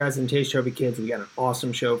Guys, and Taste Trophy Kids, we got an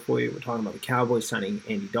awesome show for you. We're talking about the Cowboys signing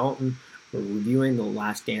Andy Dalton. We're reviewing The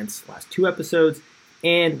Last Dance, last two episodes,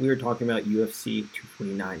 and we were talking about UFC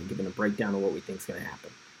 249 and giving a breakdown of what we think is going to happen.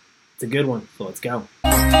 It's a good one, so let's go.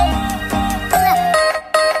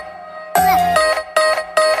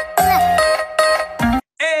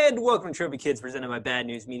 And welcome to Trophy Kids, presented by Bad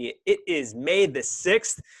News Media. It is May the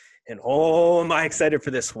 6th, and oh, am I excited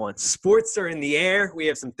for this one. Sports are in the air. We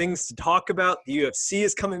have some things to talk about. The UFC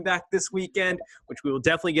is coming back this weekend, which we will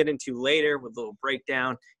definitely get into later with a little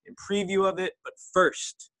breakdown and preview of it. But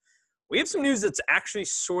first, we have some news that's actually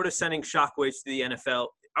sort of sending shockwaves to the NFL.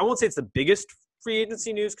 I won't say it's the biggest free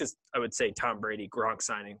agency news because I would say Tom Brady, Gronk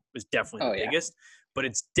signing was definitely the biggest. But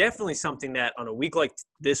it's definitely something that on a week like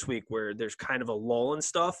this week where there's kind of a lull and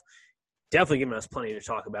stuff, definitely giving us plenty to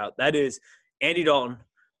talk about. That is Andy Dalton,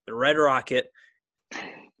 the Red Rocket,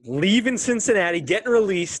 leaving Cincinnati, getting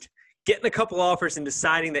released, getting a couple offers, and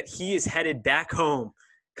deciding that he is headed back home,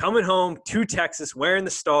 coming home to Texas, wearing the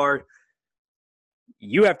star.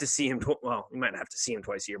 You have to see him well, you might not have to see him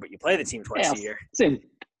twice a year, but you play the team twice a year. Same.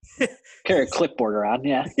 Carry a clipboard around,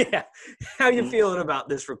 yeah. Yeah. How you feeling about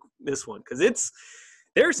this one? Because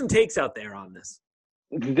there are some takes out there on this.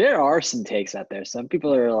 There are some takes out there. Some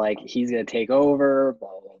people are like, he's going to take over, blah,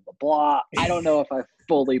 blah, blah, blah. I don't know if I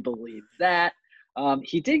fully believe that.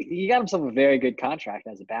 He got himself a very good contract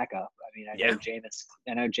as a backup. I mean,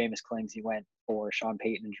 I know Jameis claims he went for Sean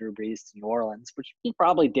Payton and Drew Brees to New Orleans, which he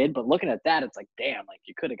probably did. But looking at that, it's like, damn, like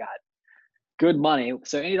you could have got good money.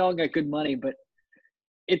 So Andy Dalton got good money, but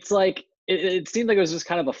it's like it seemed like it was just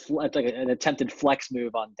kind of an attempted flex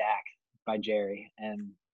move on Dak by Jerry, and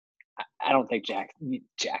I don't think I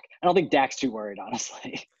don't think Dak's too worried,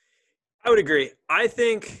 honestly. I would agree. I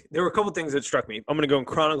think there were a couple things that struck me. I'm going to go in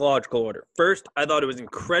chronological order. First, I thought it was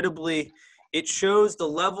it shows the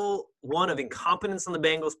level, one, of incompetence on the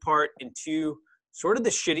Bengals' part, and two, sort of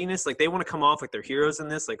the shittiness. Like, they want to come off like they're heroes in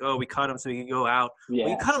this. Like, oh, we cut him so he can go out. Yeah.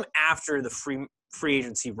 Well, you cut him after the free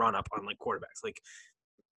agency run-up on, like, quarterbacks. Like,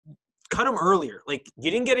 cut him earlier. Like,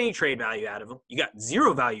 you didn't get any trade value out of him. You got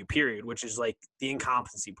zero value, period, which is like the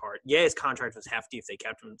incompetency part. Yeah, his contract was hefty if they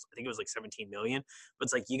kept him. I think it was like $17 million. But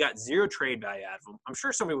it's like you got zero trade value out of him. I'm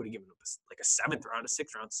sure somebody would have given him like a seventh round, a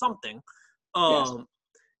sixth round, something. Yes.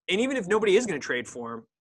 And even if nobody is going to trade for him,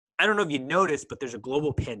 I don't know if you noticed, but there's a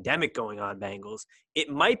global pandemic going on, Bengals. It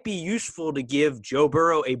might be useful to give Joe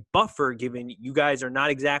Burrow a buffer, given you guys are not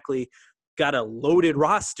exactly got a loaded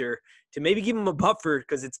roster, to maybe give him a buffer,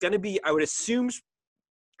 because it's going to be, I would assume,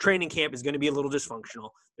 training camp is going to be a little dysfunctional.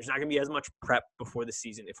 There's not going to be as much prep before the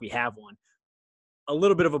season if we have one. A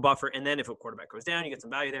little bit of a buffer, and then if a quarterback goes down, you get some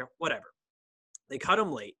value there, whatever. They cut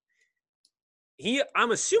him late.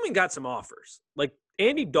 I'm assuming, got some offers. Like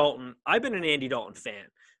Andy Dalton, I've been an Andy Dalton fan.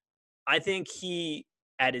 I think he,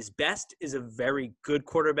 at his best, is a very good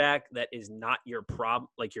quarterback that is not your problem,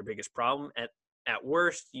 like your biggest problem. At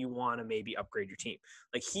worst, you want to maybe upgrade your team.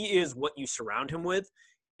 Like, he is what you surround him with.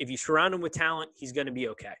 If you surround him with talent, he's going to be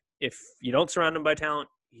okay. If you don't surround him by talent,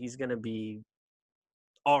 he's going to be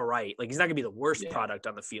all right. Like, he's not going to be the worst product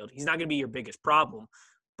on the field. He's not going to be your biggest problem,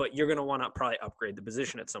 but you're going to want to probably upgrade the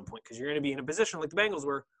position at some point, because you're going to be in a position like the Bengals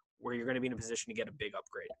were, where you're going to be in a position to get a big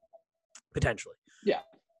upgrade, potentially. Yeah.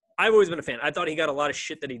 I've always been a fan. I thought he got a lot of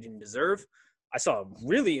shit that he didn't deserve. I saw a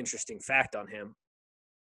really interesting fact on him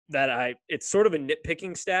that it's sort of a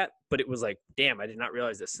nitpicking stat, but it was like, damn, I did not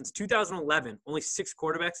realize this. Since 2011, only 6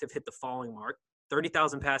 quarterbacks have hit the following mark: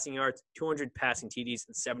 30,000 passing yards, 200 passing TDs,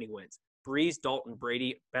 and 70 wins. Brees, Dalton,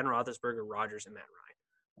 Brady, Ben Roethlisberger, Rodgers, and Matt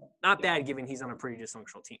Ryan. Not bad, given he's on a pretty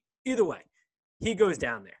dysfunctional team. Either way, he goes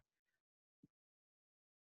down there.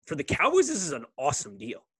 For the Cowboys, this is an awesome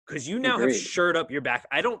deal, because you now have shored up your back.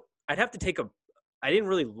 I didn't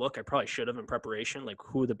really look. I probably should have in preparation, like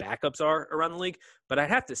who the backups are around the league. But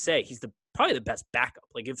I'd have to say he's probably the best backup.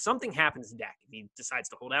 Like, if something happens to Dak, if he decides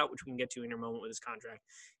to hold out, which we can get to in a moment with his contract,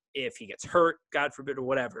 if he gets hurt, God forbid, or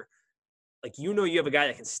whatever, like, you have a guy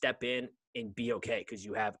that can step in and be okay, because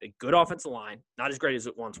you have a good offensive line, not as great as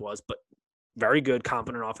it once was, but very good,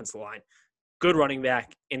 competent offensive line, good running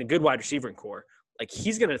back, and a good wide receiving core. Like,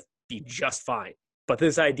 he's going to be just fine. But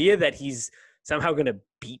this idea that he's somehow going to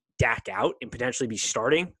beat Dak out and potentially be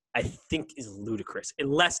starting, I think is ludicrous,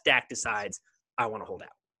 unless Dak decides, I want to hold out.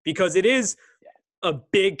 Because it is a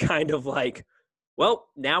big kind of like, well,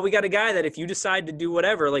 now we got a guy that if you decide to do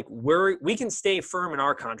whatever, like, we can stay firm in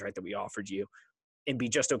our contract that we offered you and be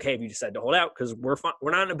just okay if you decide to hold out, because we're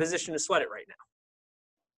not in a position to sweat it right now.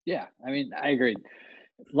 Yeah, I mean, I agree.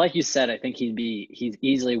 Like you said, I think he's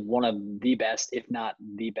easily one of the best, if not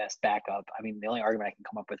the best backup. I mean, the only argument I can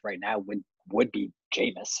come up with right now would be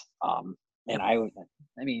Jameis. And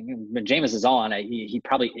I mean, when Jameis is on, he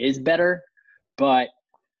probably is better, but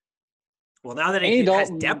well, now that he Andy has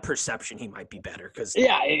Dalton, depth perception, he might be better because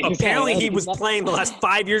exactly. apparently he was playing the last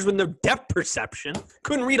 5 years with no depth perception.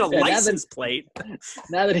 Couldn't read a license plate.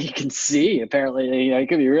 Now that he can see, apparently, he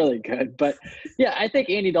could be really good. But yeah, I think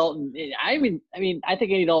Andy Dalton. I mean, I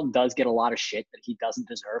think Andy Dalton does get a lot of shit that he doesn't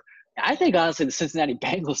deserve. I think honestly, the Cincinnati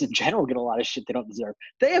Bengals in general get a lot of shit they don't deserve.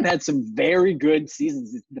 They have had some very good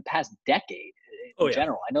seasons in the past decade in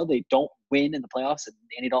general. I know they don't win in the playoffs, and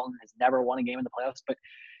Andy Dalton has never won a game in the playoffs, but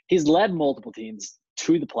he's led multiple teams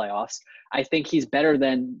to the playoffs. I think he's better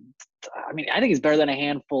than – I think he's better than a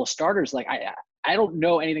handful of starters. Like, I don't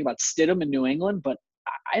know anything about Stidham in New England, but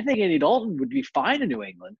I think Andy Dalton would be fine in New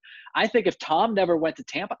England. I think if Tom never went to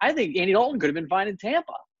Tampa, I think Andy Dalton could have been fine in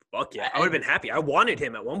Tampa. Fuck yeah. I would have been happy. I wanted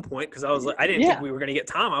him at one point because I was like, I didn't think we were going to get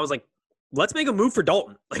Tom. I was like, let's make a move for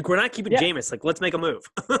Dalton. Like, we're not keeping Jameis. Like, let's make a move.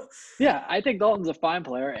 Yeah, I think Dalton's a fine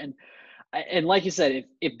player. And like you said,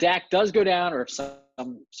 if Dak does go down or if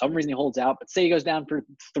some reason he holds out, but say he goes down for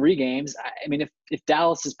 3 games, I mean, if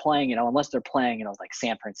Dallas is playing, unless they're playing, like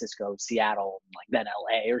San Francisco, Seattle, like then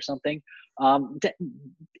LA or something,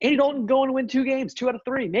 Andy Dalton going to win 2 games, 2 out of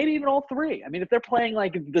 3, maybe even all 3. I mean, if they're playing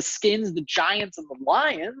like the Skins, the Giants, and the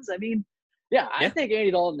Lions, I mean, I think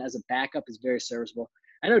Andy Dalton as a backup is very serviceable.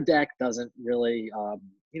 I know Dak doesn't really,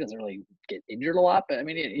 he doesn't really get injured a lot, but I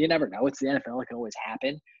mean, you never know. It's the NFL; it can always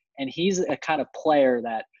happen. And he's a kind of player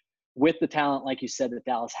that, with the talent, like you said, that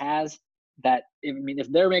Dallas has, that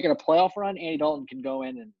if they're making a playoff run, Andy Dalton can go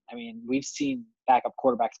in and we've seen backup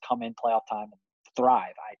quarterbacks come in playoff time and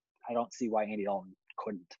thrive. I don't see why Andy Dalton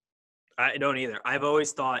couldn't. I don't either. I've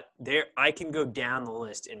always thought I can go down the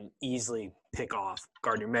list and easily pick off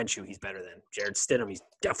Gardner Minshew. He's better than Jarrett Stidham. He's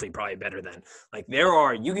definitely probably better than. Like,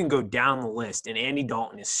 you can go down the list, and Andy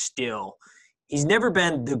Dalton is still – he's never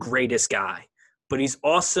been the greatest guy, but he's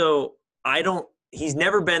also – he's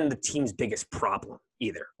never been the team's biggest problem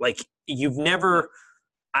either. Like, you've never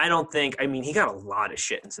 – I don't think – I mean, he got a lot of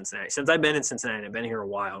shit in Cincinnati. Since I've been in Cincinnati, I've been here a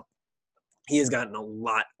while, he has gotten a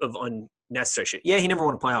lot of unnecessary shit. Yeah, he never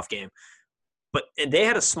won a playoff game. But they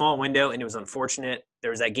had a small window, and it was unfortunate.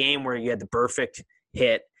 There was that game where you had the perfect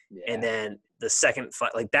hit, and then the second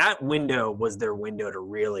 – like, that window was their window to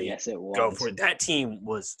really go for it. That team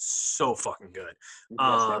was so fucking good.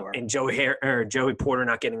 And Joey Porter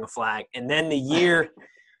not getting a flag. And then the year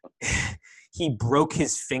he broke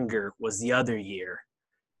his finger was the other year.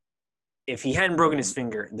 If he hadn't broken his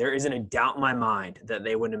finger, there isn't a doubt in my mind that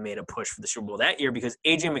they wouldn't have made a push for the Super Bowl that year because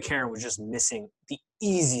A.J. McCarron was just missing the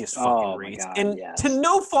easiest fucking reads. To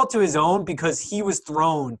no fault to his own because he was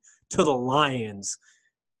thrown to the Lions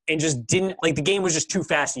and just didn't – like, the game was just too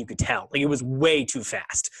fast and you could tell. Like, it was way too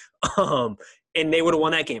fast. And they would have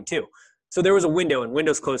won that game too. So there was a window, and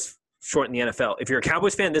windows close short in the NFL. If you're a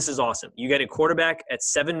Cowboys fan, this is awesome. You get a quarterback at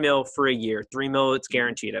 $7 million for a year, $3 million it's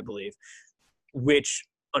guaranteed, I believe, which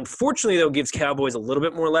 – unfortunately, though, gives Cowboys a little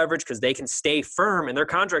bit more leverage because they can stay firm in their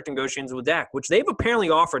contract negotiations with Dak, which they've apparently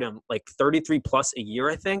offered him like 33 plus a year,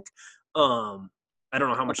 I think. I don't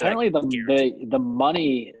know how much. Apparently, the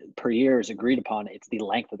money per year is agreed upon. It's the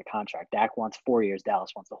length of the contract. Dak wants 4 years.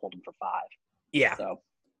 Dallas wants to hold him for 5. Yeah. So.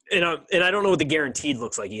 And I don't know what the guaranteed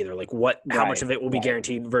looks like either. Like how much of it will be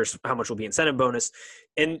guaranteed versus how much will be incentive bonus.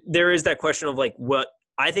 And there is that question of like what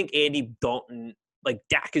I think Andy Dalton, like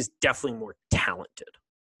Dak is definitely more talented.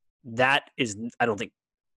 That is, I don't think,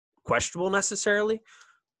 questionable necessarily.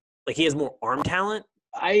 Like, he has more arm talent.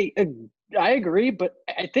 I agree, but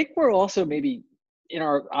I think we're also maybe in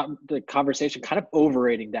our the conversation kind of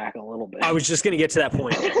overrating Dak a little bit. I was just going to get to that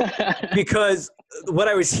point because what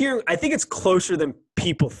I was hearing, I think it's closer than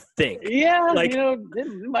people think. Yeah, like,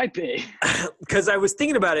 it might be. Because I was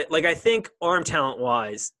thinking about it, like, I think arm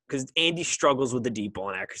talent-wise, because Andy struggles with the deep ball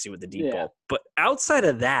and accuracy with the deep ball. But outside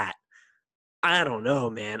of that, I don't know,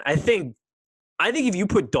 man. I think if you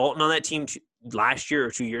put Dalton on that team last year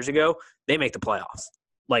or 2 years ago, they make the playoffs.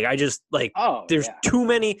 Like, there's too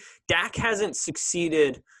many. Dak hasn't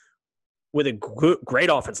succeeded with a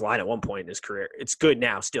great offense line at one point in his career. It's good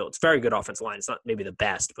now still. It's a very good offense line. It's not maybe the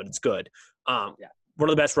best, but it's good. One of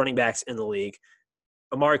the best running backs in the league.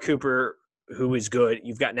 Amari Cooper, who is good.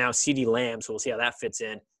 You've got now CeeDee Lamb, so we'll see how that fits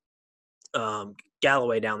in.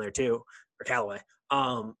 Galloway down there too, or Callaway.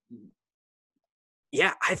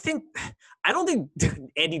 Yeah, I don't think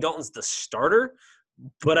Andy Dalton's the starter,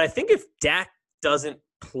 but I think if Dak doesn't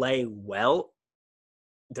play well,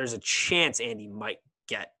 there's a chance Andy might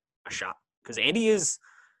get a shot because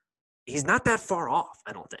he's not that far off,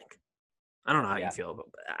 I don't think. I don't know how you feel, but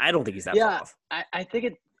I don't think he's that far off. I think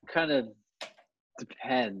it kind of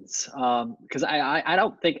depends because I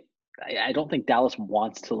don't think I don't think Dallas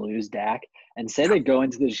wants to lose Dak. And say they go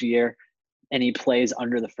into this year and he plays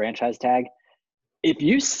under the franchise tag. If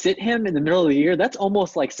you sit him in the middle of the year, that's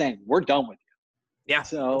almost like saying, we're done with you. Yeah,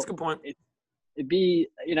 So that's a good point. It'd be,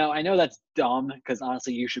 I know that's dumb because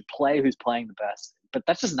honestly, you should play who's playing the best. But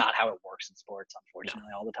that's just not how it works in sports,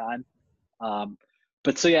 unfortunately, all the time.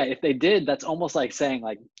 But so, yeah, if they did, that's almost like saying,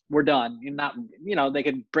 like, we're done. You're not, they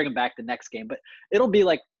could bring him back the next game. But it'll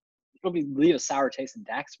leave a sour taste in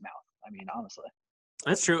Dak's mouth. I mean, honestly.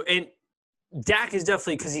 That's true. And Dak is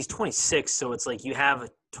definitely, because he's 26, so it's like you have a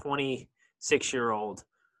 26-year-old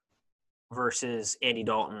versus Andy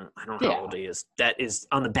Dalton. I don't know how old he is. That is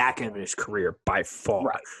on the back end of his career by far.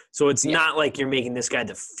 Right. So it's not like you're making this guy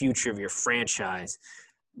the future of your franchise.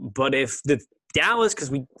 But if the Dallas,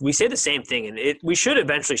 because we say the same thing, and we should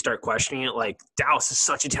eventually start questioning it, like, Dallas is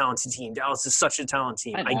such a talented team. Dallas is such a talented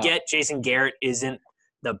team. I get Jason Garrett isn't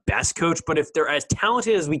the best coach, but if they're as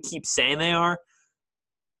talented as we keep saying they are,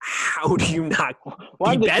 how do you not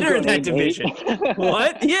be better in that division?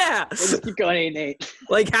 What? Yeah. We'll just keep going 8-8.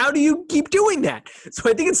 Like, how do you keep doing that? So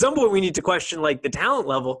I think at some point we need to question, like, the talent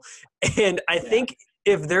level. And I think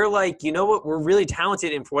if they're like, you know what, we're really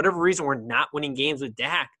talented, and for whatever reason we're not winning games with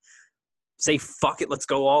Dak, say, fuck it, let's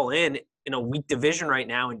go all in a weak division right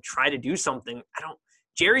now and try to do something.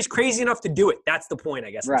 Jerry's crazy enough to do it. That's the point,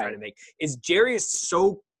 I guess, I'm trying to make. Is Jerry is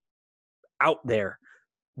so out there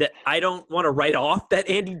that I don't want to write off that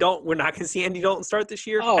Andy Dalton. We're not going to see Andy Dalton start this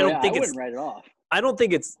year. Oh, I wouldn't write it off. I don't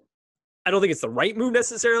think it's the right move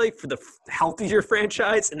necessarily for the health of your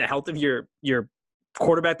franchise and the health of your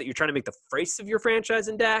quarterback that you're trying to make the face of your franchise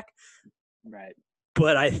in Dak. Right.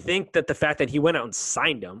 But I think that the fact that he went out and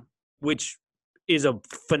signed him, which is a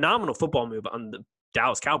phenomenal football move on the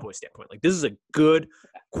Dallas Cowboys standpoint. Like, this is a good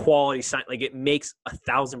quality sign. Like, it makes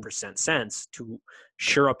 1,000% sense to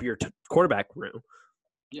shore up your quarterback room.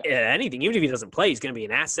 Yeah. Anything, even if he doesn't play, he's going to be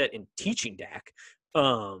an asset in teaching Dak,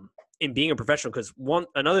 in being a professional. Because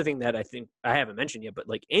another thing that I think I haven't mentioned yet, but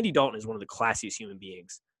like, Andy Dalton is one of the classiest human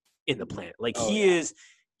beings in the planet. Like, he is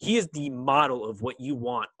the model of what you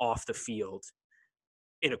want off the field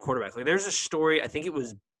in a quarterback. Like, there's a story, I think it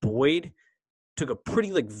was Boyd took a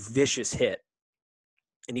pretty like vicious hit,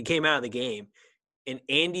 and he came out of the game, and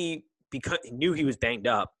Andy, because he knew he was banged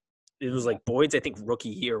up, it was like Boyd's, I think, rookie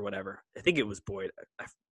year or whatever. I think it was Boyd. I'm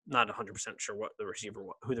not 100% sure who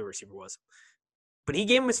the receiver was. But he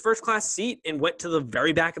gave him his first-class seat and went to the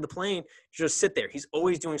very back of the plane to just sit there. He's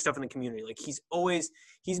always doing stuff in the community. Like,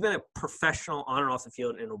 he's been a professional on and off the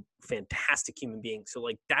field and a fantastic human being. So,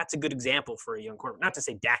 like, that's a good example for a young quarterback. Not to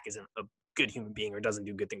say Dak isn't a good human being or doesn't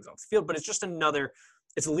do good things off the field, but it's just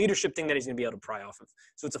it's a leadership thing that he's going to be able to pry off of.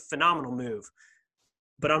 So it's a phenomenal move.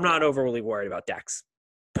 But I'm not overly worried about Dak's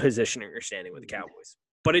positioning or standing with the Cowboys.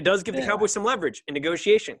 But it does give the Cowboys some leverage in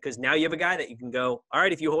negotiation, because now you have a guy that you can go, all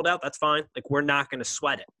right, if you hold out, that's fine. Like, we're not going to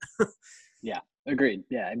sweat it. Yeah, agreed.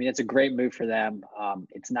 Yeah, I mean, it's a great move for them.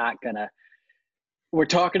 It's not going to – we're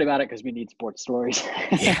talking about it because we need sports stories.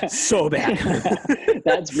 Yeah, so bad.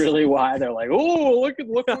 That's really why they're like, oh, look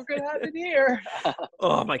what could happen here.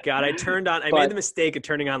 Oh, my God. I made the mistake of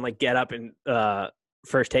turning on, like, Get Up and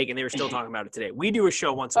First Take, and they were still talking about it today. We do a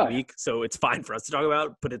show once a week, so it's fine for us to talk about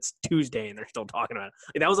it, but it's Tuesday and they're still talking about it.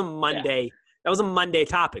 Like, that was a Monday. Yeah. That was a Monday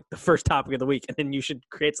topic, the first topic of the week, and then you should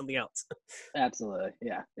create something else. Absolutely.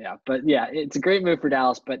 Yeah. But yeah, it's a great move for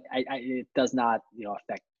Dallas, but it does not,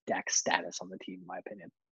 affect Dak's status on the team, in my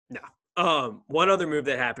opinion. No. One other move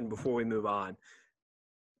that happened before we move on.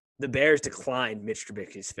 The Bears declined Mitch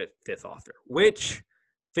Trubisky's fifth offer, which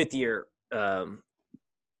fifth-year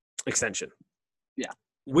extension. Yeah.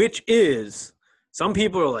 Which is, some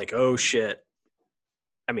people are like, oh, shit.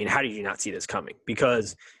 I mean, how did you not see this coming?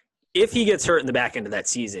 Because if he gets hurt in the back end of that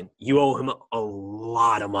season, you owe him a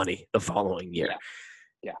lot of money the following year.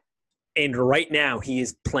 Yeah. And right now, he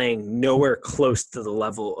is playing nowhere close to the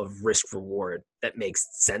level of risk-reward that makes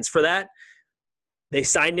sense for that. They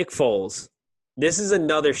signed Nick Foles. This is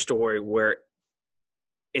another story where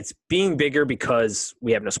it's being bigger because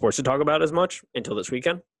we have no sports to talk about as much until this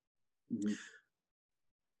weekend. Mm-hmm.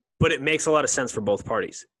 But it makes a lot of sense for both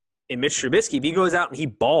parties. In Mitch Trubisky, if he goes out and he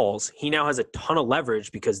balls, he now has a ton of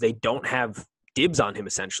leverage because they don't have dibs on him,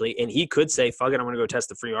 essentially. And he could say, fuck it, I'm going to go test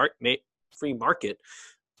the free market,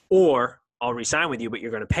 or I'll re-sign with you, but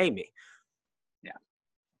you're going to pay me. Yeah.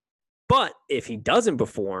 But if he doesn't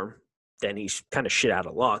perform, then he's kind of shit out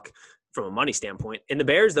of luck from a money standpoint. And the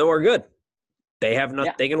Bears, though, are good. They have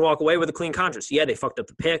nothing. Yeah. They can walk away with a clean conscience. Yeah, they fucked up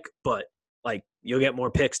the pick, but like, you'll get more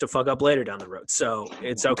picks to fuck up later down the road. So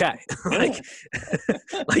it's okay. like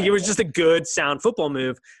it was just a good, sound football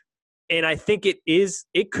move. And I think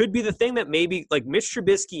it could be the thing that maybe like Mitch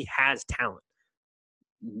Trubisky has talent.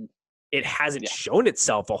 Mhm. It hasn't shown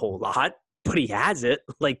itself a whole lot, but he has it.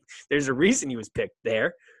 Like there's a reason he was picked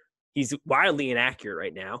there. He's wildly inaccurate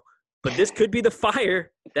right now, but this could be the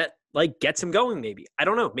fire that like gets him going. Maybe, I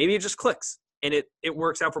don't know. Maybe it just clicks and it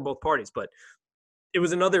works out for both parties, but it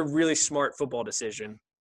was another really smart football decision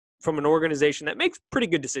from an organization that makes pretty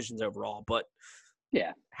good decisions overall, but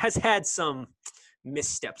has had some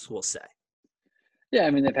missteps, we'll say. Yeah,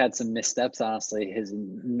 I mean they've had some missteps. Honestly,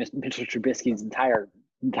 Mitchell Trubisky's entire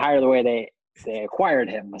the way they acquired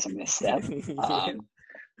him was a misstep.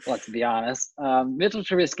 Let's be honest. Mitchell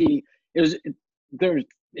Trubisky, it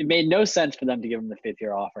made no sense for them to give him the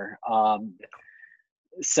 5th-year offer.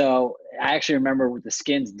 So I actually remember the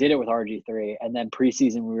Skins did it with RG3, and then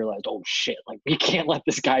preseason we realized, oh shit, like we can't let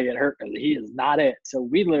this guy get hurt because he is not it. So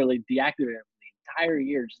we literally deactivated him the entire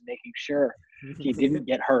year, just making sure he didn't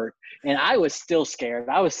get hurt. And I was still scared.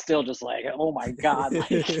 I was still just like, oh my God.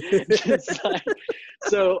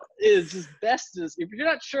 So it's just best if you're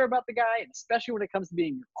not sure about the guy, especially when it comes to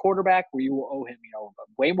being your quarterback, where you will owe him,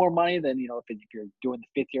 way more money than, if you're doing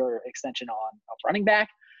the 5th-year extension on a running back,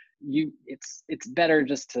 it's better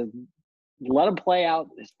just to let him play out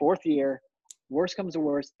his 4th year. Worst comes to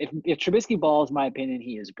worst. If Trubisky balls, in my opinion,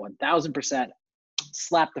 he is 1,000%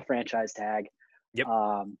 slap the franchise tag. Yep.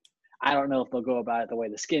 I don't know if they'll go about it the way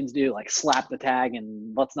the Skins do, like slap the tag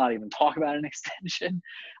and let's not even talk about an extension.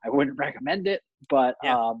 I wouldn't recommend it, but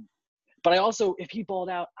I also, if he balled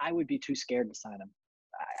out, I would be too scared to sign him.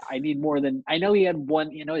 I need more than, I know he had one,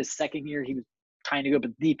 his second year he was kind of good,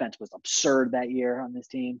 but the defense was absurd that year on this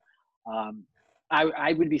team.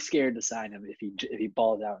 I would be scared to sign him if he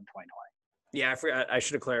balls out in 2020. Yeah, I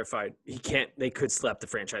should have clarified. They could slap the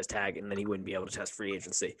franchise tag and then he wouldn't be able to test free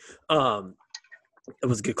agency. It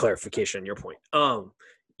was a good clarification on your point.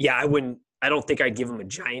 I don't think I'd give him a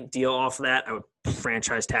giant deal off of that. I would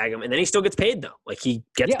franchise tag him, and then he still gets paid though. Like he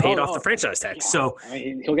gets paid off the franchise tag. Yeah. So I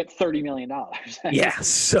mean, he'll get $30 million. Yeah.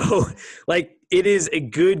 So like it is a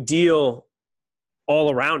good deal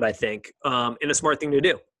all around, I think, and a smart thing to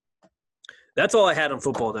do. That's all I had on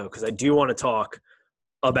football though, because I do want to talk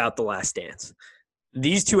about The Last Dance.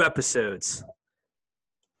 These 2 episodes,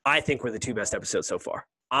 I think, were the 2 best episodes so far.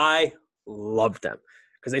 I loved them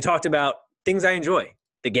because they talked about things I enjoy.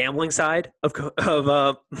 The gambling side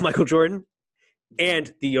of Michael Jordan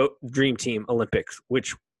and the Dream Team Olympics,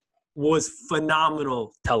 which was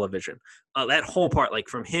phenomenal television. That whole part, like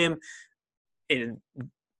from him and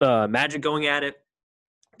Magic going at it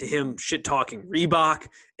to him shit-talking Reebok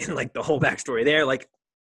and like the whole backstory there. Like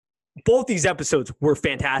both these episodes were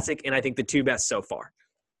fantastic, and I think the 2 best so far.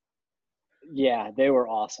 Yeah, they were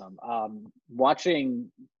awesome.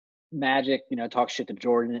 Watching Magic, talk shit to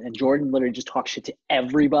Jordan, and Jordan literally just talks shit to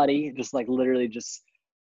everybody, just like literally just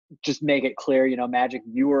make it clear, Magic,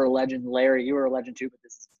 you were a legend, Larry, you were a legend too, but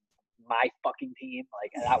this is my fucking team.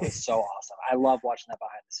 Like that was so awesome. I love watching that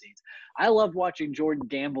behind the scenes. I loved watching Jordan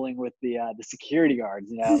gambling with the security guards,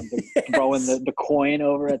 throwing the coin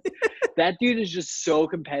over it. That dude is just so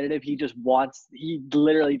competitive. He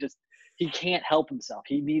can't help himself.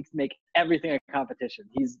 He needs to make everything a competition.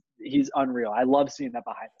 He's unreal. I love seeing that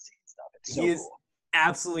behind the scenes stuff. It's so cool.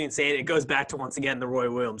 Absolutely insane. It goes back to, once again, the Roy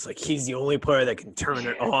Williams. Like, he's the only player that can turn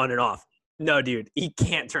it on and off. No, dude, he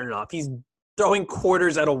can't turn it off. He's throwing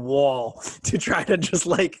quarters at a wall to try to just,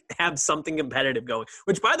 like, have something competitive going.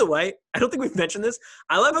 Which, by the way, I don't think we've mentioned this.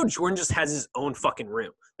 I love how Jordan just has his own fucking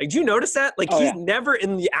room. Like, do you notice that? Like, he's never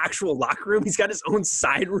in the actual locker room. He's got his own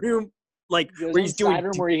side room, like, where he's doing – side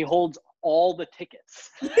room where he holds all the tickets.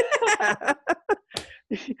 Yeah.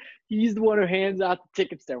 He's the one who hands out the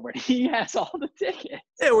tickets there, where he has all the tickets.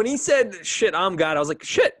 Yeah, when he said, shit, I'm God, I was like,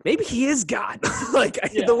 shit, maybe he is God.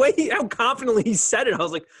 The way how confidently he said it, I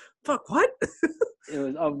was like, fuck, what? It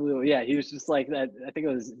was unbelievable. Yeah, he was just like that. I think it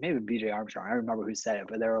was maybe BJ Armstrong. I don't remember who said it,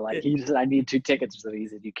 but they were like, he said, I need 2 tickets. So he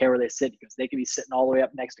said, do you care where they sit? Because they could be sitting all the way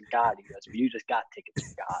up next to God. He goes, well, you just got tickets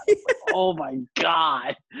for God. Like, oh my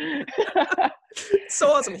God.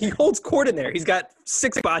 So awesome. He holds court in there. He's got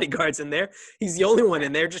 6 bodyguards in there. He's the only one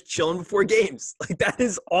in there just chilling before games. Like, that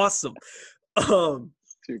is awesome. Too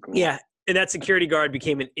cool. Yeah. And that security guard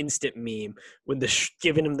became an instant meme when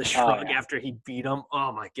giving him the shrug after he beat him.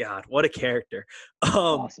 Oh my God, what a character!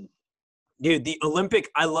 Awesome, dude. The Olympic,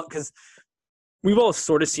 I love, because we've all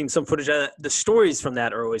sort of seen some footage of that. The stories from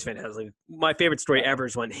that are always fantastic. Like, my favorite story ever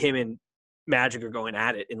is when him and Magic are going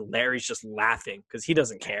at it, and Larry's just laughing because he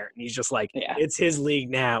doesn't care, and he's just like, "It's his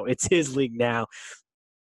league now. It's his league now."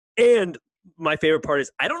 And my favorite part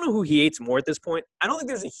is, I don't know who he hates more at this point. I don't think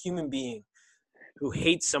there's a human being who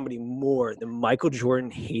hates somebody more than Michael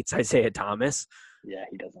Jordan hates Isaiah Thomas Yeah,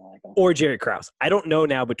 he doesn't like him. or Jerry Krause. I don't know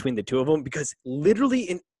now between the two of them because literally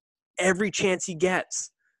in every chance he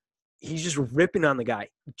gets, he's just ripping on the guy.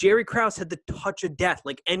 Jerry Krause had the touch of death.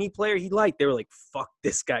 Like any player he liked, they were like, fuck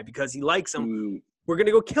this guy because he likes him. We're going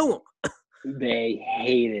to go kill him. They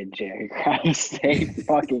hated Jerry Krause. They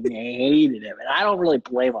fucking hated him. And I don't really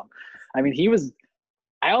blame him. I mean,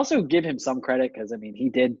 I also give him some credit because, I mean, he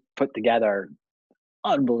did put together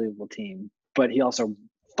an unbelievable team, but he also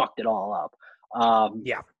fucked it all up.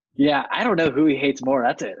 Yeah. Yeah, I don't know who he hates more.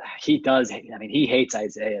 That's it. He does. I mean, he hates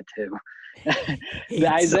Isaiah too. The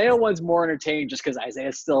Isaiah one's more entertaining just because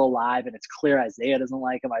Isaiah's still alive and it's clear Isaiah doesn't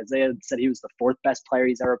like him. Isaiah said he was the 4th best player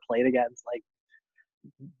he's ever played against. Like,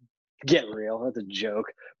 get real. That's a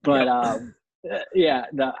joke. But yeah,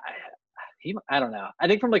 I don't know. I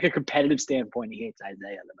think from like a competitive standpoint, he hates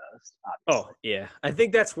Isaiah the most. Obviously. Oh, yeah. I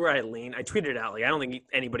think that's where I lean. I tweeted out, like, I don't think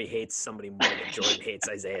anybody hates somebody more than Jordan hates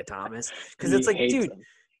Isaiah Thomas. Because it's like, dude,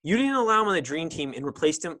 you didn't allow him on the dream team and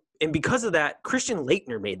replaced him. And because of that, Christian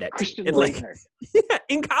Laettner made that team. And Laettner. Yeah,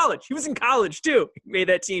 in college. He was in college, too. He made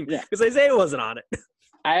that team because Isaiah wasn't on it.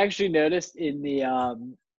 I actually noticed in the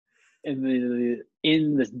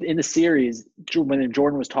series when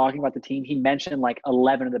Jordan was talking about the team, he mentioned like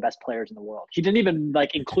 11 of the best players in the world. He didn't even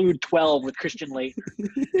like include 12 with Christian Laettner.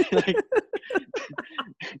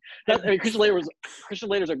 Christian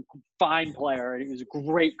Laettner's a fine player. He was a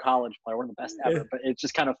great college player, one of the best ever. But it's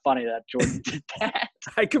just kind of funny that Jordan did that.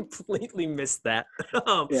 I completely missed that.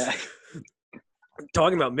 Yeah.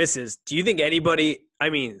 Talking about misses, do you think anybody?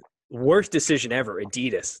 I mean, worst decision ever,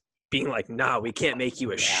 Adidas being like, "Nah, we can't make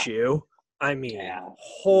you a shoe." I mean,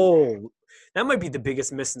 that might be the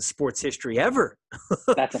biggest miss in sports history ever.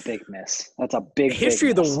 That's a big miss. That's a big history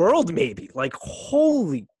big of the world, maybe. Like,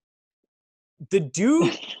 holy,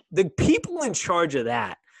 the people in charge of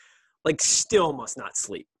that, like, still must not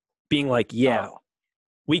sleep. Being like,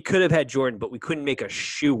 we could have had Jordan, but we couldn't make a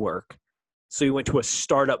shoe work, so we went to a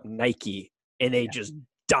startup Nike, and they just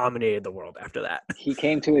dominated the world after that. He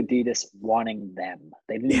came to Adidas wanting them.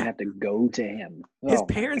 They didn't even have to go to him. His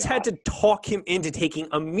parents had to talk him into taking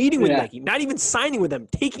a meeting with Nike, not even signing with them,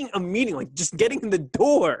 taking a meeting, like just getting in the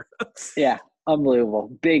door. Yeah,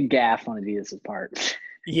 unbelievable. Big gaff on Adidas' part.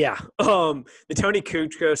 Yeah. The Tony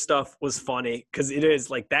Kukoc stuff was funny because it is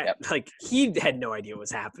like that. Yep. Like he had no idea what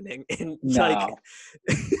was happening. And like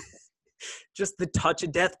just the touch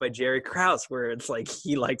of death by Jerry Krause, where it's like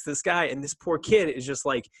he likes this guy, and this poor kid is just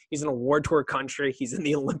like he's in a war tour country, he's in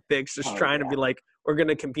the Olympics, just trying to be like, we're going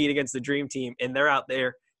to compete against the dream team, and they're out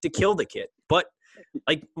there to kill the kid. But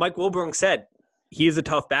like Mike Wilbur said, he is a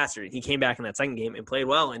tough bastard. He came back in that second game and played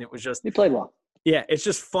well, and it was just he played well. Yeah, it's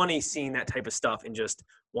just funny seeing that type of stuff, and just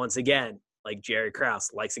once again, like Jerry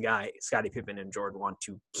Krause likes a guy Scottie Pippen and Jordan want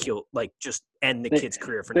to kill, like just end the kid's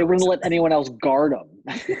career for. They wouldn't let anyone else guard him.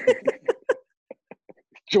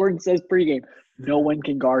 Jordan says pregame, no one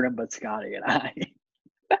can guard him but Scottie and I.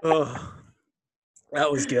 Oh, that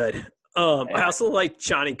was good. I also like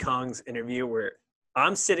Johnny Kong's interview where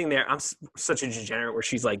I'm sitting there. I'm such a degenerate where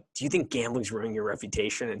she's like, do you think gambling's ruining your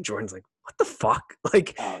reputation? And Jordan's like, what the fuck?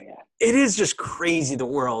 Like, it is just crazy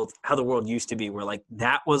how the world used to be where like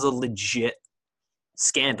that was a legit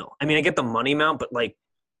scandal. I mean, I get the money amount, but like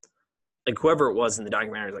whoever it was in the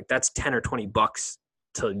documentary, like that's $10 or $20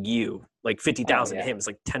 to you, like 50,000 to him is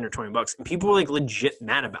like 10 or $20, and people were like legit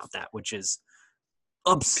mad about that, which is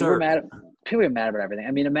absurd. People are mad about everything.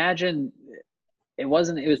 I mean, imagine it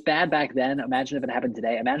was bad back then. Imagine if it happened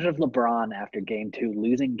today. Imagine if LeBron, after game 2,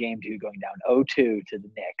 losing game 2, going down 0-2 to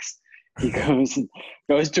the Knicks, he goes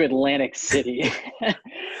to Atlantic City.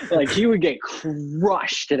 Like he would get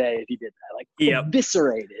crushed today if he did that. Like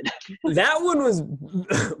eviscerated. That one was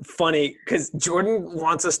funny because Jordan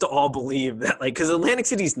wants us to all believe that, like, because Atlantic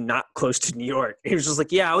City's not close to New York. He was just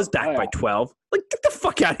like, I was back by 12. Like, get the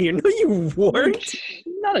fuck out of here. No, you weren't.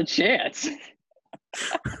 Not a chance.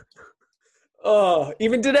 Oh,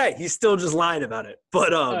 even today, he's still just lying about it.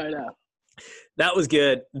 But I know. That was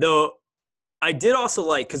good. Though I did also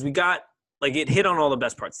like, because we got, like, it hit on all the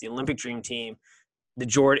best parts. The Olympic Dream Team,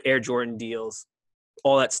 the Air Jordan deals,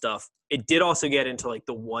 all that stuff. It did also get into, like,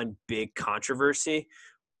 the one big controversy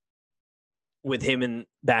with him in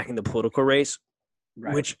backing the political race,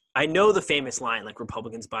 which I know the famous line, like,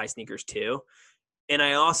 Republicans buy sneakers too. And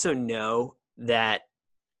I also know that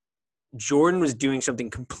Jordan was doing something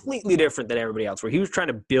completely different than everybody else, where he was trying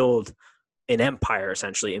to build an empire,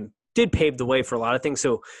 essentially, and did pave the way for a lot of things.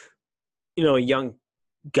 So, you know, a young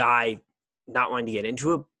guy not wanting to get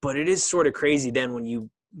into it, but it is sort of crazy then when you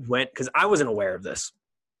went, because I wasn't aware of this.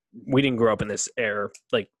 We didn't grow up in this era.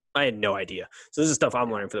 Like, I had no idea. So this is stuff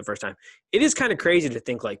I'm learning for the first time. It is kind of crazy to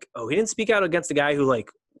think like, oh, he didn't speak out against a guy who like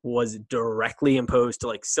was directly imposed to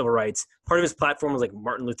like civil rights. Part of his platform was like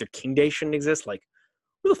Martin Luther King Day shouldn't exist. Like,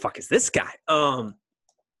 who the fuck is this guy?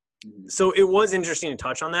 So it was interesting to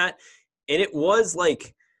touch on that. And it was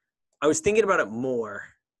like, I was thinking about it more.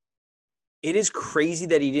 It is crazy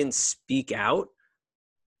that he didn't speak out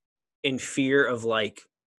in fear of like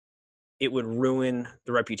it would ruin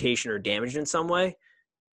the reputation or damage it in some way.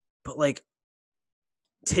 But like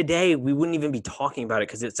today, we wouldn't even be talking about it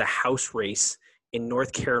because it's a House race in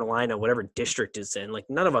North Carolina, whatever district it's in. Like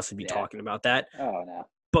none of us would be talking about that. Oh, no.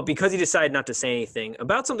 But because he decided not to say anything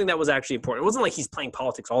about something that was actually important, it wasn't like he's playing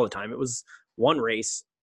politics all the time. It was one race,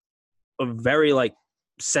 a very like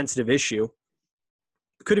sensitive issue.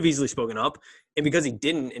 Could have easily spoken up. And because he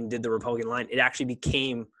didn't and did the Republican line, it actually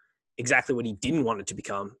became exactly what he didn't want it to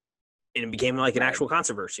become. And it became like an actual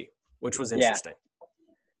controversy, which was interesting.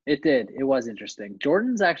 Yeah, it did. It was interesting.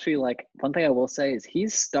 Jordan's actually like, one thing I will say is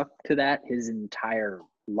he's stuck to that his entire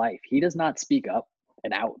life. He does not speak up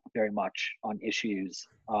and out very much on issues.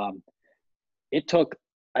 It took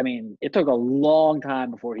a long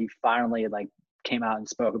time before he finally like came out and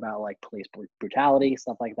spoke about like police brutality,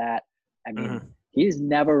 stuff like that. I mean, he's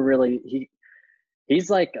never really, he's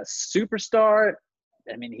like a superstar.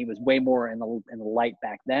 I mean, he was way more in the light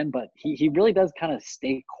back then, but he really does kind of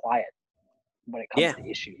stay quiet when it comes to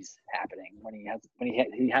issues happening when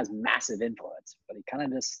he has massive influence, but he kind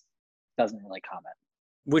of just doesn't really comment.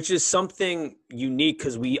 Which is something unique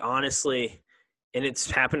because we honestly, and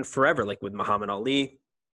it's happened forever, like with Muhammad Ali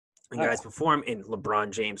and guys before him and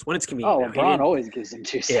LeBron James. When it's convenient. Oh, LeBron always gives him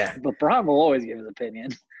 2 cents. Yeah. LeBron will always give his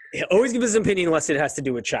opinion. Yeah, always give his opinion unless it has to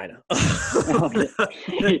do with China.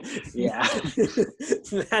 Yeah.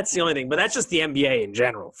 That's the only thing. But that's just the NBA in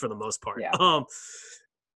general for the most part. Yeah.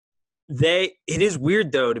 It is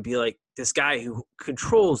weird though to be like this guy who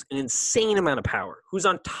controls an insane amount of power, who's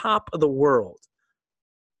on top of the world,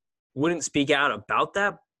 wouldn't speak out about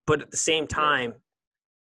that, but at the same time,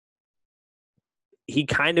 he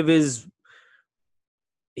kind of is.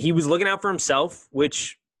 He was looking out for himself,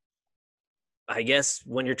 which I guess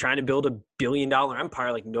when you're trying to build $1 billion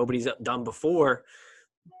empire like nobody's done before,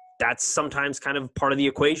 that's sometimes kind of part of the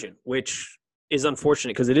equation, which is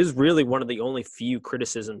unfortunate because it is really one of the only few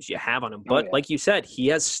criticisms you have on him. But like you said, he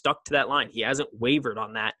has stuck to that line. He hasn't wavered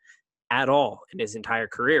on that at all in his entire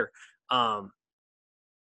career. I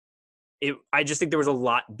just think there was a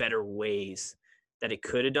lot better ways that it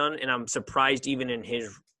could have done. And I'm surprised even in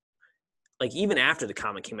his, like even after the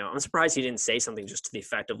comment came out, I'm surprised he didn't say something just to the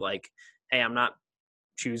effect of like, hey, I'm not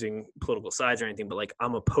choosing political sides or anything, but like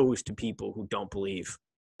I'm opposed to people who don't believe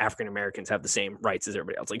African Americans have the same rights as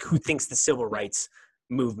everybody else. Like who thinks the civil rights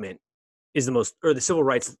movement is the civil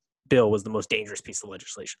rights bill was the most dangerous piece of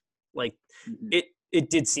legislation. Like it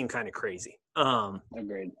did seem kind of crazy.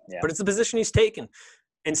 Agreed. Yeah. But it's the position he's taken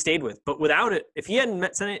and stayed with. But without it, if he hadn't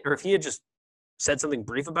met Senate or if he had just said something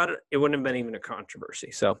brief about it, it wouldn't have been even a controversy.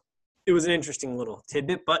 So it was an interesting little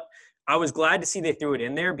tidbit, but I was glad to see they threw it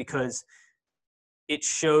in there because it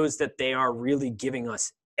shows that they are really giving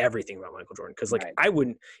us everything about Michael Jordan. Because like I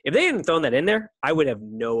wouldn't, if they hadn't thrown that in there, I would have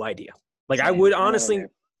no idea. Like I would honestly,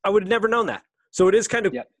 I would have never known that. So it is kind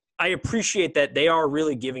of, I appreciate that they are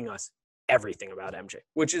really giving us everything about MJ,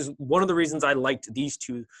 which is one of the reasons I liked these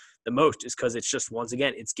two the most is because it's just, once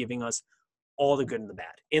again, it's giving us all the good and the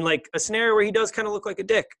bad in like a scenario where he does kind of look like a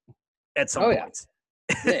dick at some points.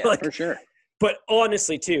 Yeah, like, for sure. But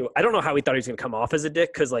honestly, too, I don't know how he thought he was going to come off as a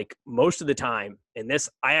dick because, like, most of the time in this,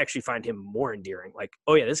 I actually find him more endearing. Like,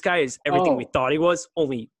 oh, yeah, this guy is everything we thought he was,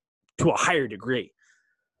 only to a higher degree.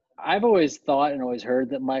 I've always thought and always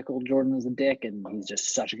heard that Michael Jordan was a dick, and he's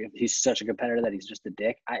just such a competitor that he's just a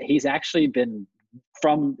dick. He's actually been,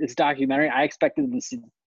 from this documentary, I expected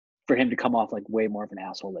for him to come off like way more of an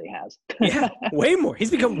asshole than he has. Yeah, way more.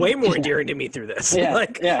 He's become way more endearing to me through this. Yeah,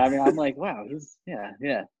 I mean, I'm like, wow,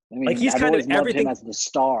 I mean, like he's I've kind of everything him as the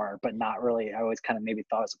star, but not really. I always kind of maybe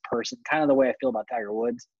thought as a person, kind of the way I feel about Tiger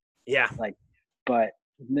Woods. Yeah. Like, but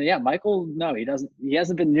yeah, Michael, no, he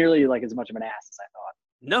hasn't been nearly like as much of an ass as I thought.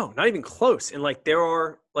 No, not even close. And like there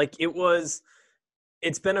are like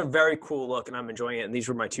it's been a very cool look, and I'm enjoying it. And these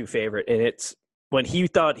were my two favorite. And it's when he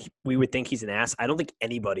thought we would think he's an ass. I don't think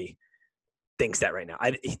anybody thinks that right now.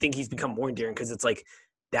 I think he's become more endearing because it's like.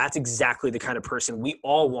 That's exactly the kind of person we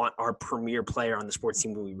all want our premier player on the sports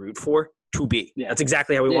team we root for to be. Yeah. That's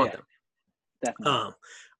exactly how we want them. Definitely.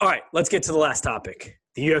 All right, let's get to the last topic,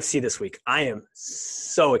 the UFC this week. I am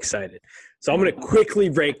so excited. So I'm going to quickly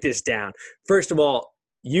break this down. First of all,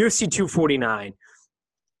 UFC 249.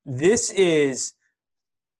 This is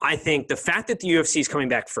I think the fact that the UFC is coming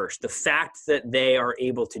back first, the fact that they are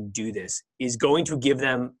able to do this is going to give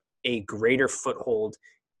them a greater foothold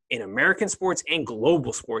in American sports and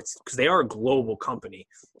global sports, because they are a global company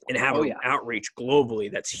and have an outreach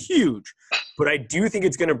globally that's huge. But I do think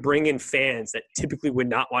it's going to bring in fans that typically would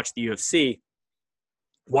not watch the UFC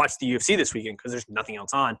this weekend because there's nothing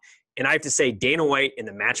else on. And I have to say, Dana White and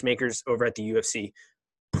the matchmakers over at the UFC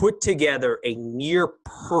put together a near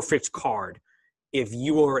perfect card if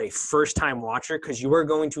you are a first-time watcher, because you are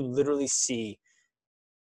going to literally see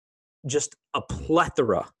just a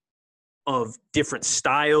plethora of different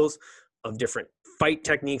styles, of different fight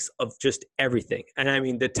techniques, of just everything. And I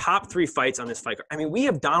mean, the top 3 fights on this fight card. I mean, we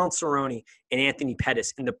have Donald Cerrone and Anthony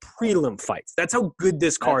Pettis in the prelim fights. That's how good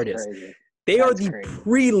this card is. They are the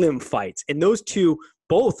prelim fights. And those two,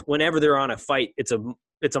 both, whenever they're on a fight, it's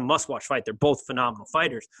a must-watch fight. They're both phenomenal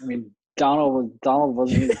fighters. I mean, Donald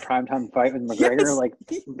wasn't in the primetime fight with McGregor like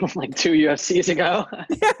 2 UFCs ago.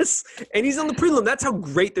 Yes, and he's on the prelim. That's how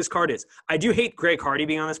great this card is. I do hate Greg Hardy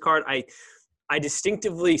being on this card. I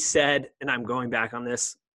distinctively said, and I'm going back on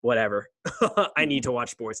this, whatever. I need to watch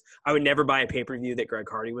sports. I would never buy a pay-per-view that Greg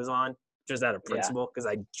Hardy was on, just out of principle, because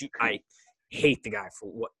I hate the guy for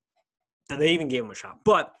what they even gave him a shot.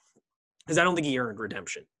 But because I don't think he earned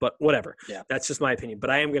redemption. But whatever. Yeah. That's just my opinion. But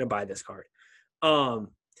I am going to buy this card.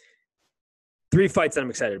 3 fights that I'm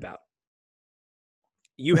excited about.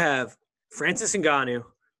 You have Francis Ngannou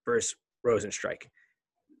versus Rozenstruik.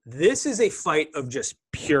 This is a fight of just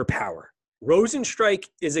pure power. Rozenstruik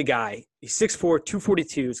is a guy, he's 6'4",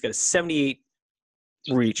 242, he's got a 78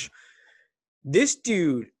 reach. This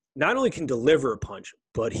dude not only can deliver a punch,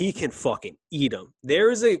 but he can fucking eat him.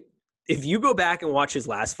 If you go back and watch his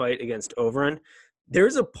last fight against Overeem,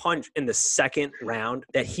 there's a punch in the second round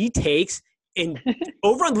that he takes, and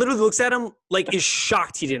Overeem literally looks at him like is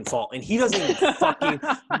shocked he didn't fall, and he doesn't even fucking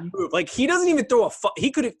move. Like, he doesn't even throw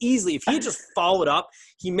he could have easily, if he had just followed up,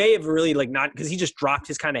 he may have really not, because he just dropped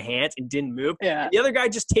his kind of hands and didn't move. Yeah. The other guy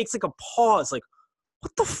just takes like a pause, like,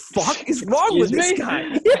 what the fuck is wrong with this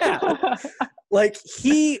guy? Yeah. Like,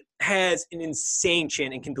 he has an insane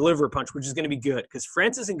chin and can deliver a punch, which is going to be good, because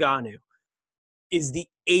Francis Ngannou is the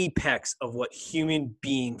apex of what human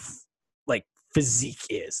being physique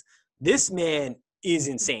is. This man is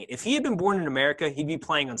insane. If he had been born in America, he'd be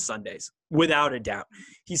playing on Sundays, without a doubt.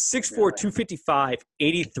 He's 6'4", 255,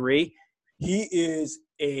 83. He is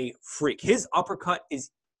a freak. His uppercut is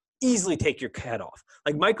easily take your head off.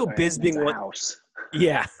 Like Michael Bisping once.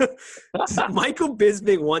 Yeah. Michael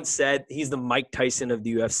Bisping once said he's the Mike Tyson of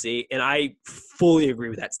the UFC, and I fully agree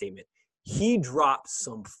with that statement. He drops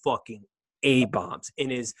some fucking A-bombs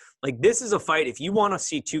and is like, this is a fight. If you want to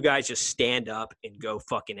see 2 guys just stand up and go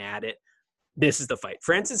fucking at it, this is the fight.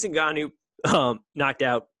 Francis Ngannou knocked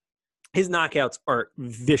out. His knockouts are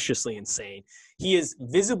viciously insane. He has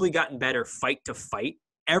visibly gotten better fight to fight.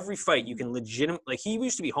 Every fight you can legitimately, he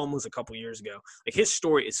used to be homeless a couple years ago. Like, his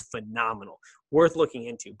story is phenomenal, worth looking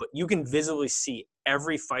into. But you can visibly see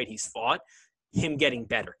every fight he's fought, him getting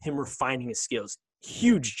better, him refining his skills,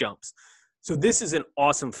 huge jumps. So this is an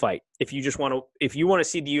awesome fight. If you want to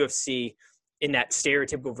see the UFC in that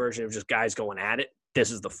stereotypical version of just guys going at it,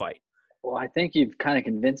 this is the fight. Well, I think you've kind of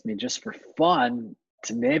convinced me, just for fun,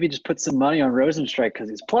 to maybe just put some money on Rozenstruik, because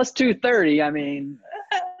he's plus 230. I mean,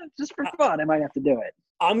 just for fun, I might have to do it.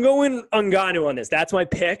 I'm going Ngannou on this. That's my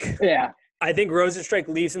pick. Yeah. I think Rozenstruik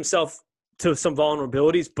leaves himself to some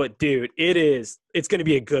vulnerabilities, but dude, it's going to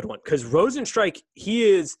be a good one, because Rozenstruik,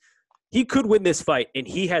 he could win this fight, and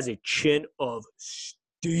he has a chin of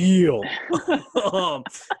steel.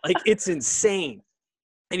 It's insane.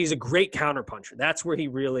 And he's a great counterpuncher. That's where he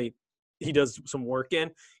does some work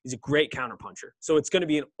in. He's a great counterpuncher. So it's going to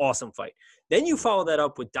be an awesome fight. Then you follow that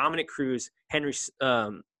up with Dominic Cruz, Henry.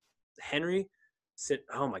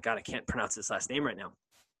 Oh my God, I can't pronounce his last name right now.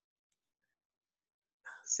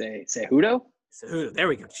 Cejudo? Cejudo. There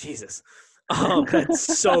we go. Jesus.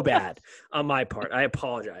 That's so bad on my part. I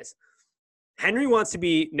apologize. Henry wants to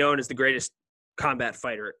be known as the greatest combat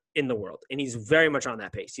fighter in the world, and he's very much on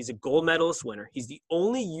that pace. He's a gold medalist winner. He's the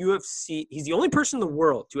only person in the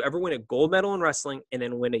world to ever win a gold medal in wrestling and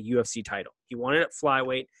then win a UFC title. He won it at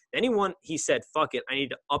flyweight. Then he said, fuck it, I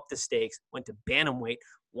need to up the stakes, went to bantamweight,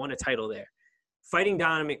 won a title there. Fighting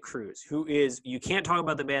Dominic Cruz, you can't talk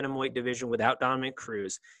about the bantamweight division without Dominic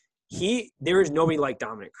Cruz. There is nobody like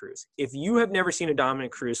Dominic Cruz. If you have never seen a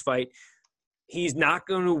Dominic Cruz fight, he's not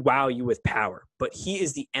going to wow you with power, but he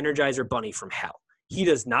is the Energizer Bunny from hell. He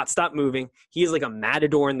does not stop moving. He is like a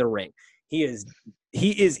matador in the ring. He is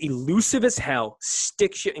elusive as hell,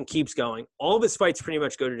 sticks you and keeps going. All of his fights pretty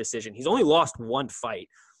much go to decision. He's only lost 1 fight.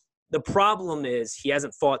 The problem is he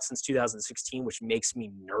hasn't fought since 2016, which makes me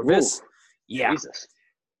nervous. Ooh, Yeah, Jesus.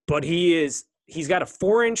 but he's got a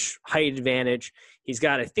 4-inch height advantage. He's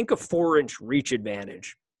got, I think, a 4-inch reach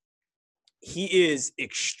advantage. He is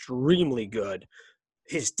extremely good.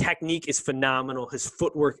 His technique is phenomenal. His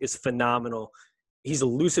footwork is phenomenal. He's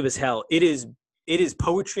elusive as hell. It is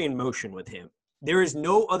poetry in motion with him. There is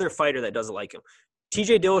no other fighter that does it like him.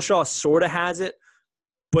 TJ Dillashaw sort of has it,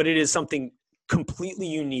 but it is something completely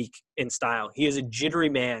unique in style. He is a jittery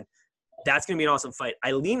man. That's going to be an awesome fight.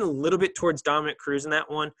 I lean a little bit towards Dominic Cruz in that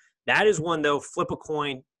one. That is one, though, flip a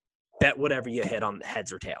coin, bet whatever you hit on the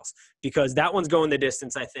heads or tails, because that one's going the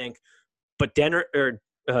distance, I think. But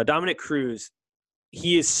Dominic Cruz,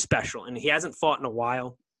 he is special, and he hasn't fought in a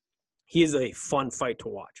while. He is a fun fight to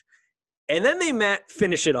watch. And then they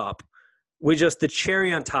finish it up with just the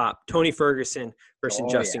cherry on top, Tony Ferguson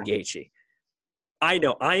versus Justin Gaethje. I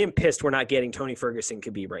know. I am pissed we're not getting Tony Ferguson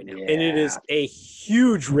Khabib right now. Yeah. And it is a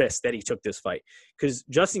huge risk that he took this fight because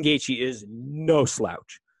Justin Gaethje is no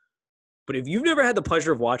slouch. But if you've never had the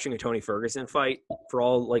pleasure of watching a Tony Ferguson fight, for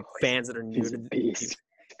all fans that are new to the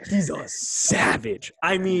he's a savage.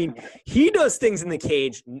 I mean, he does things in the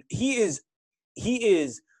cage. He is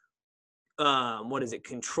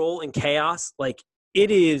control and chaos.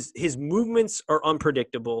 It is, his movements are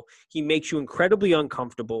unpredictable. He makes you incredibly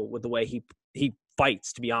uncomfortable with the way he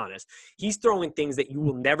fights, to be honest. He's throwing things that you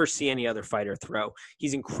will never see any other fighter throw.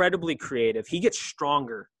 He's incredibly creative. He gets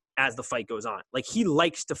stronger as the fight goes on. He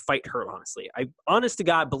likes to fight hurt, honestly. I, honest to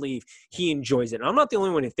God, believe he enjoys it. And I'm not the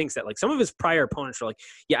only one who thinks that. Some of his prior opponents are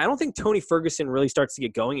I don't think Tony Ferguson really starts to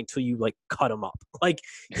get going until you, cut him up.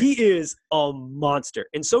 He is a monster.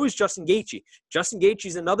 And so is Justin Gaethje. Justin Gaethje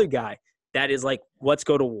is another guy that is let's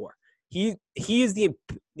go to war. He is the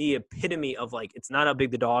epitome of it's not how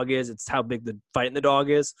big the dog is, it's how big the fight in the dog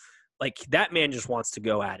is. That man just wants to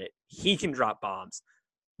go at it. He can drop bombs.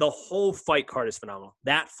 The whole fight card is phenomenal.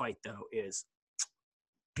 That fight, though, is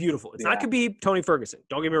beautiful. It's not Khabib, Tony Ferguson.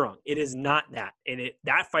 Don't get me wrong. It is not that. And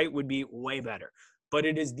that fight would be way better. But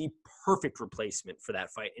it is the perfect replacement for that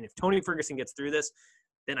fight. And if Tony Ferguson gets through this,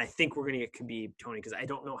 then I think we're going to get Khabib, Tony, because I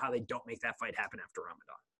don't know how they don't make that fight happen after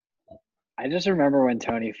Ramadan. I just remember when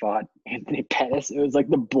Tony fought Anthony Pettis. It was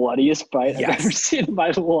the bloodiest fight I've ever seen in my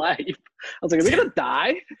life. I was is he going to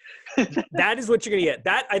die? That is what you're going to get.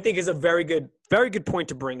 That, I think, is a very good point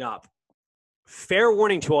to bring up. Fair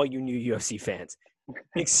warning to all you new UFC fans.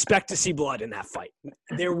 Expect to see blood in that fight.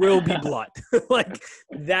 There will be blood.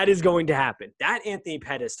 That is going to happen. That Anthony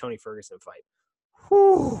Pettis-Tony Ferguson fight.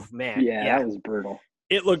 Whew, man. Yeah, that was brutal.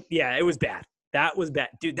 It was bad. That was bad.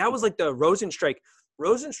 Dude, that was the Rosenstrike.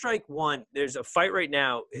 Rosenstrike won. There's a fight right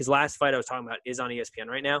now. His last fight I was talking about is on ESPN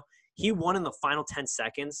right now. He won in the final 10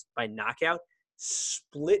 seconds by knockout,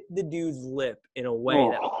 split the dude's lip in a way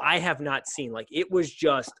that I have not seen. It was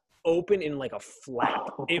just open in a flap.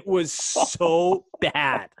 It was so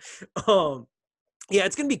bad. It's going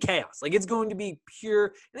to be chaos. It's going to be pure.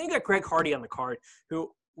 And then you got Greg Hardy on the card,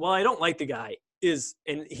 who, while I don't like the guy,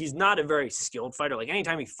 and he's not a very skilled fighter.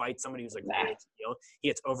 Anytime he fights somebody who's really skilled, he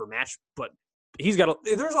gets overmatched, but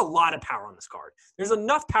there's a lot of power on this card. There's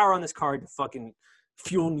enough power on this card to fucking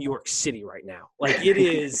fuel New York City right now.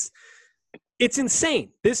 It's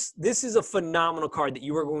insane. This is a phenomenal card that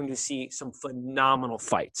you are going to see some phenomenal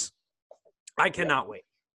fights. I cannot wait.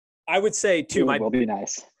 I would say too, will be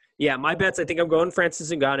nice. Yeah, my bets, I think I'm going Francis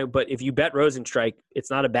Ngannou, but if you bet Rosenstrike, it's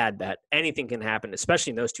not a bad bet. Anything can happen,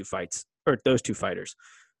 especially in those two fights, or those two fighters.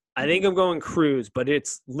 I think I'm going Cruz, but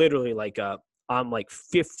it's literally I'm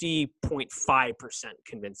 50.5%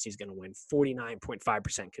 convinced he's going to win,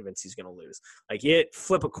 49.5% convinced he's going to lose.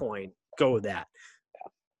 Flip a coin, go with that.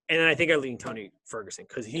 And then I think I lean Tony Ferguson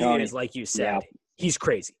because he is, like you said, he's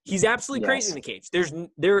crazy. He's absolutely crazy in the cage. There's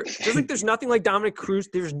nothing like Dominic Cruz.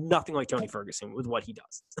 There's nothing like Tony Ferguson with what he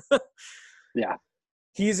does. Yeah.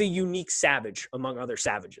 He is a unique savage among other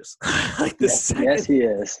savages. Yes, he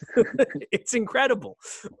is. It's incredible.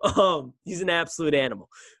 He's an absolute animal.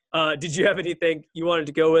 Did you have anything you wanted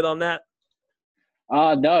to go with on that?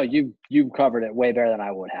 No, you covered it way better than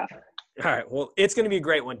I would have. All right. Well, it's going to be a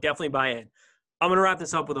great one. Definitely buy in. I'm going to wrap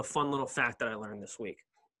this up with a fun little fact that I learned this week.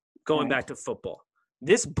 Going back to football.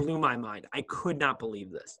 This blew my mind. I could not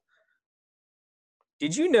believe this.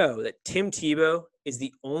 Did you know that Tim Tebow is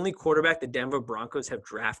the only quarterback the Denver Broncos have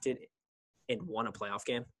drafted and won a playoff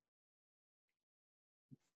game?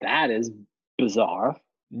 That is bizarre.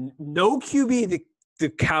 No QB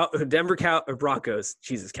the Denver Broncos,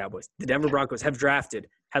 Jesus, Cowboys, the Denver Broncos have drafted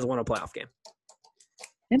has won a playoff game.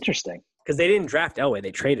 Interesting. Because they didn't draft Elway.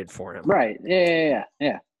 They traded for him. Right. Yeah.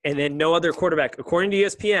 And then no other quarterback. According to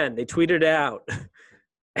ESPN, they tweeted it out.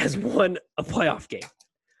 has won a playoff game.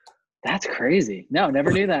 That's crazy. No,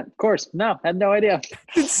 never knew that. Of course. No, had no idea.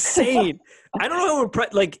 Insane. I don't know how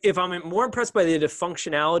impressed. Like, if I'm more impressed by the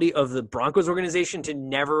functionality of the Broncos organization to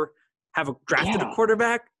never have drafted a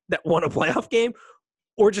quarterback that won a playoff game,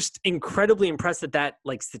 or just incredibly impressed that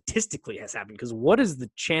like statistically has happened. Because what is the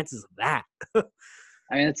chances of that?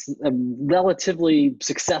 I mean, it's a relatively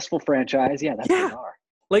successful franchise. Yeah, that's bizarre.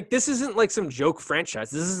 Like, this isn't like some joke franchise.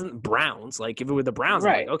 This isn't Browns. Like, if it were the Browns,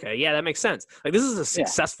 right. I'm like, okay, yeah, that makes sense. Like, this is a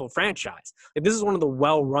successful franchise. Like, this is one of the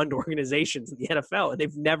well-run organizations in the NFL, and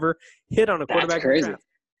they've never hit on a quarterback. That's crazy.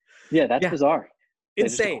 Yeah, that's bizarre. They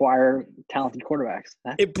Insane. just acquire talented quarterbacks.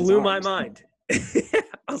 It blew my mind. I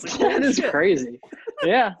was like, that is crazy.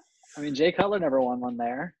 Yeah. I mean, Jay Cutler never won one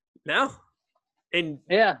there. No. And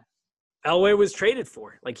yeah, Elway was traded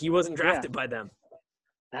for. Like, he wasn't drafted by them.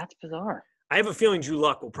 That's bizarre. I have a feeling Drew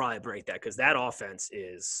Luck will probably break that because that offense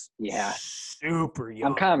is super young.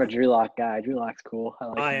 I'm kind of a Drew Lock guy. Drew Lock's cool.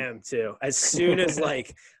 I am too. As soon as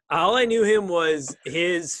all I knew him was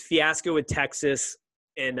his fiasco with Texas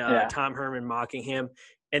and Tom Herman mocking him.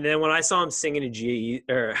 And then when I saw him singing to Young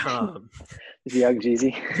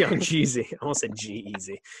Jeezy. Young Jeezy. I almost said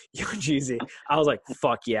G-Eazy. Young Jeezy. I was like,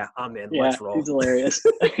 fuck yeah, I'm in. Yeah, let's roll. He's hilarious.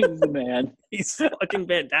 He's the man. He's fucking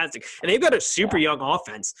fantastic. And they've got a super young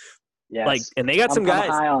offense. Yes. Like, and they got some guys.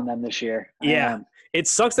 I'm high on them this year. It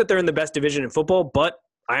sucks that they're in the best division in football, but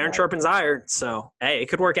iron sharpens iron. So, hey, it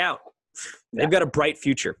could work out. They've got a bright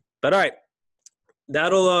future. But, all right,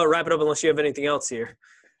 that'll wrap it up unless you have anything else here.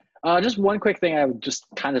 Just one quick thing I just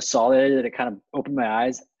kind of saw that it kind of opened my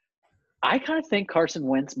eyes. I kind of think Carson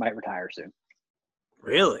Wentz might retire soon.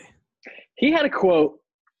 Really? He had a quote.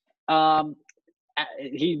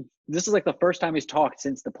 This is like the first time he's talked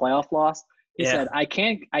since the playoff loss. He said, I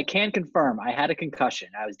can confirm I had a concussion.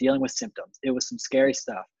 I was dealing with symptoms. It was some scary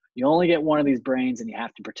stuff. You only get one of these brains and you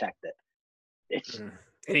have to protect it.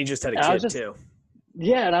 And he just had a kid too.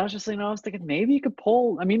 Yeah, and I was just I was thinking maybe you could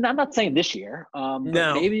pull. I mean, I'm not saying this year. But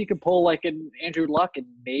maybe you could pull like an Andrew Luck, and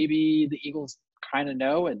maybe the Eagles kind of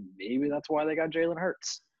know, and maybe that's why they got Jalen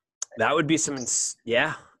Hurts. That would be some.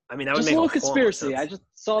 Yeah, I mean, that would make a little conspiracy. I just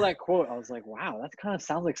saw that quote. I was like, wow, that kind of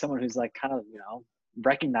sounds like someone who's like kind of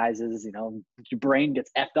recognizes your brain gets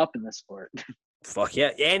effed up in this sport. Fuck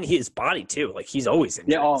yeah, and his body too. Like, he's always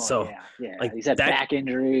injured. Yeah. Like, he's had back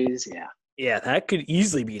injuries. Yeah, that could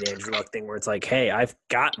easily be an Andrew Luck thing where it's like, hey, I've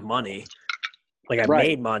got money. Like, I've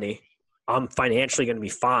made money. I'm financially going to be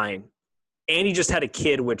fine. And he just had a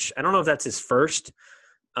kid, which I don't know if that's his first.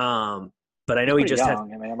 But I know he just had. I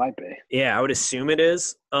mean, it might be. Yeah, I would assume it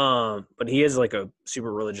is. But he is like a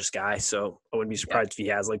super religious guy, so I wouldn't be surprised if he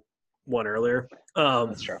has like one earlier.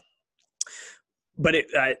 That's true. But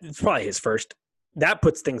it's probably his first. That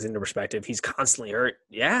puts things into perspective. He's constantly hurt.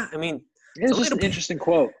 Yeah, I mean. It's just an interesting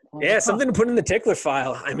quote. Something to put in the tickler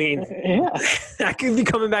file. I mean, that could be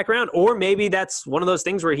coming back around. Or maybe that's one of those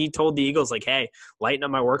things where he told the Eagles, like, hey, lighten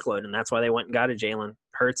up my workload. And that's why they went and got a Jalen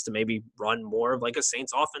Hurts to maybe run more of like a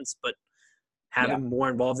Saints offense, but have him more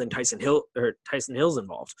involved than Tyson Hill's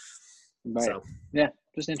involved. Right. So, yeah,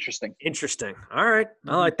 just interesting. Interesting. All right.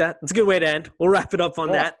 I like that. That's a good way to end. We'll wrap it up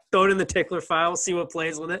on that. Throw it in the tickler file. See what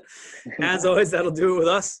plays with it. As always, that'll do it with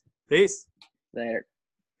us. Peace. Later.